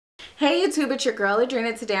Hey YouTube, it's your girl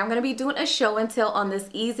Adrina. Today I'm going to be doing a show and tell on this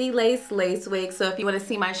easy lace wig. So if you want to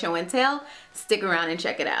see my show and tell, stick around and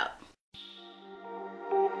check it out.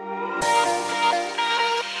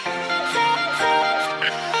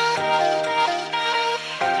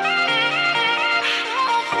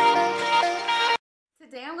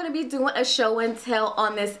 Today I'm going to be doing a show and tell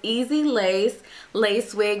on this easy lace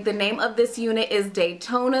wig. The name of this unit is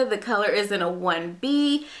Daytona. The color is in a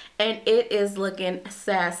 1B and it is looking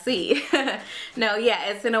sassy. No, yeah,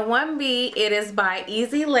 it's in a 1B. It is by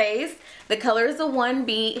Easy Lace. The color is a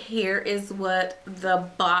 1B. Here is what the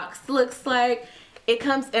box looks like. It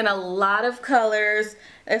comes in a lot of colors.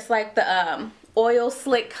 It's like the oil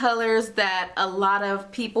slick colors that a lot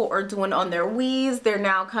of people are doing on their weaves. They're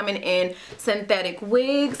now coming in synthetic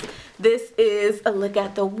wigs. This is a look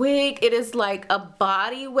at the wig. It is like a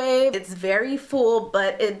body wave. It's very full,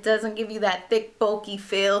 but it doesn't give you that thick bulky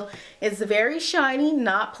feel. It's very shiny,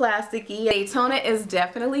 not plasticky. Daytona is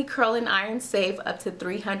definitely curl and iron safe up to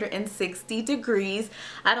 360 degrees.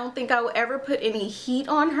 I don't think I will ever put any heat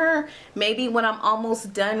on her. Maybe when I'm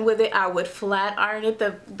almost done with it, I would flat iron it.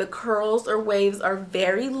 The curls or waves are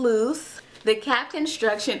very loose. The cap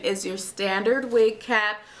construction is your standard wig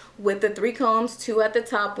cap with the 3 combs, 2 at the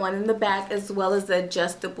top, 1 in the back, as well as the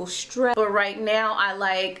adjustable strap. But right now I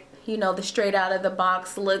like, you know, the straight out of the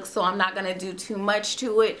box look, so I'm not gonna do too much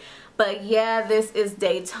to it. But yeah, this is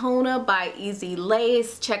Daytona by Easy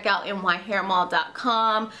Lace. Check out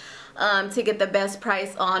nyhairmall.com to get the best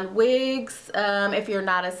price on wigs. If you're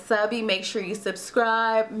not a subby, make sure you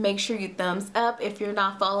subscribe. Make sure you thumbs up. If you're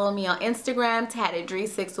not following me on Instagram,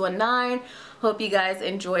 @Adri619. Hope you guys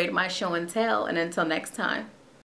enjoyed my show and tell, and until next time.